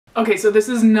Okay, so this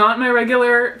is not my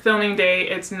regular filming day,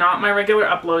 it's not my regular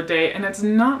upload day, and it's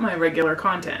not my regular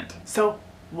content. So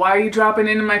why are you dropping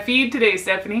into my feed today,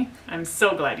 Stephanie? I'm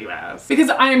so glad you asked. Because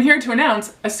I am here to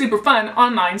announce a super fun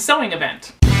online sewing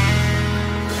event.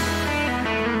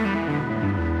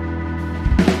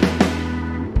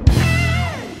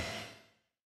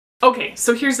 Okay,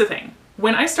 so here's the thing.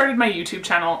 When I started my YouTube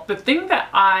channel, the thing that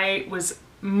I was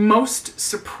most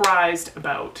surprised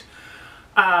about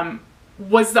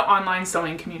was the online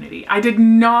sewing community. I did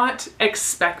not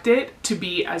expect it to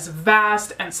be as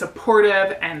vast and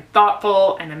supportive and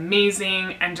thoughtful and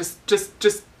amazing and just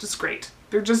great.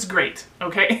 They're just great,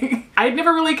 okay? I had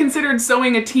never really considered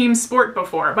sewing a team sport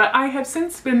before, but I have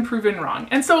since been proven wrong.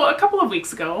 And so a couple of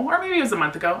weeks ago, or maybe it was a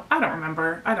month ago, I don't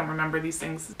remember these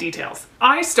things, details.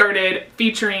 I started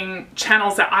featuring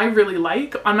channels that I really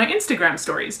like on my Instagram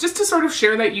stories, just to sort of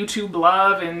share that YouTube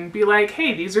love and be like,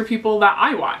 hey, these are people that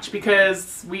I watch,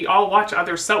 because we all watch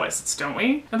other sewists, don't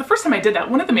we? Now, the first time I did that,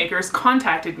 one of the makers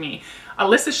contacted me,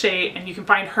 Alysa Shay, and you can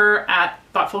find her at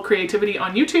Thoughtful Creativity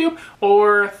on YouTube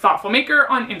or Thoughtful Maker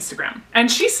on Instagram. And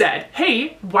she said,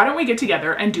 hey, why don't we get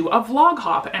together and do a vlog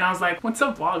hop? And I was like, what's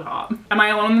a vlog hop? Am I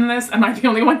alone in this? Am I the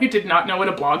only one who did not know what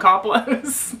a vlog hop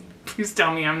was? Please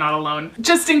tell me I'm not alone.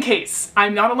 Just in case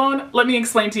I'm not alone, let me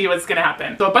explain to you what's gonna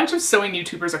happen. So a bunch of sewing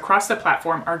YouTubers across the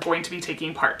platform are going to be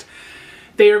taking part.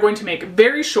 They are going to make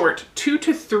very short 2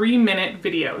 to 3 minute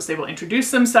videos. They will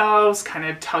introduce themselves, kind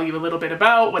of tell you a little bit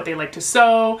about what they like to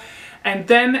sew, and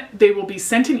then they will be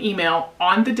sent an email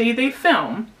on the day they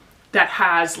film that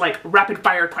has like rapid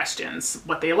fire questions.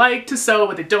 What they like to sew,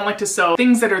 what they don't like to sew,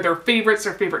 things that are their favorites,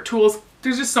 their favorite tools.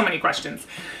 There's just so many questions.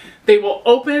 They will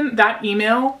open that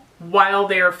email while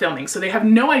they are filming, so they have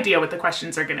no idea what the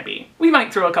questions are gonna be. We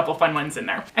might throw a couple fun ones in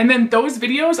there. And then those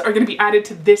videos are gonna be added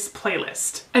to this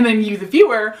playlist. And then you, the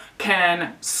viewer,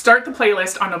 can start the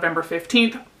playlist on November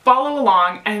 15th, follow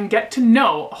along, and get to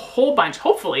know a whole bunch,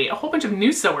 hopefully, a whole bunch of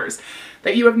new sewers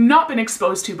that you have not been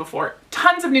exposed to before.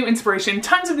 Tons of new inspiration,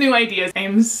 tons of new ideas. I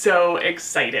am so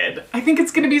excited. I think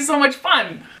it's gonna be so much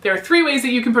fun. There are 3 ways that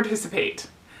you can participate.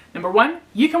 Number 1,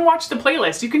 you can watch the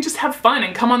playlist. You can just have fun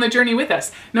and come on the journey with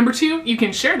us. Number 2, you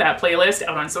can share that playlist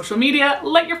out on social media,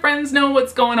 let your friends know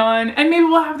what's going on, and maybe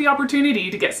we'll have the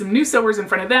opportunity to get some new sewers in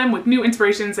front of them with new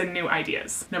inspirations and new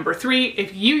ideas. Number 3,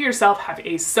 if you yourself have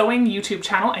a sewing YouTube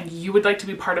channel and you would like to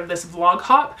be part of this vlog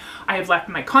hop, I have left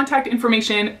my contact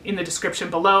information in the description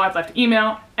below. I've left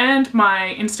email and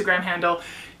my Instagram handle.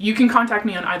 You can contact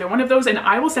me on either one of those and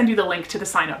I will send you the link to the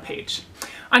sign up page.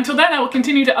 Until then, I will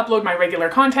continue to upload my regular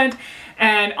content,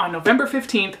 and on November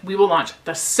 15th, we will launch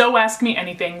the So Ask Me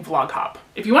Anything vlog hop.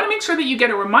 If you want to make sure that you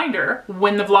get a reminder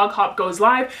when the vlog hop goes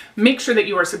live, make sure that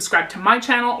you are subscribed to my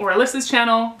channel or Alysa's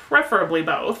channel, preferably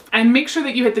both, and make sure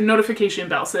that you hit the notification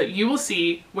bell so that you will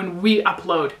see when we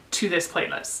upload to this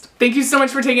playlist. Thank you so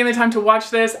much for taking the time to watch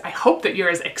this. I hope that you're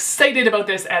as excited about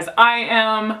this as I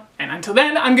am, and until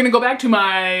then, I'm gonna go back to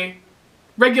my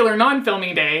regular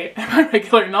non-filming day and my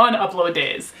regular non-upload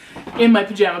days in my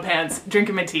pajama pants,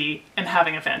 drinking my tea, and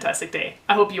having a fantastic day.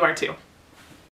 I hope you are too.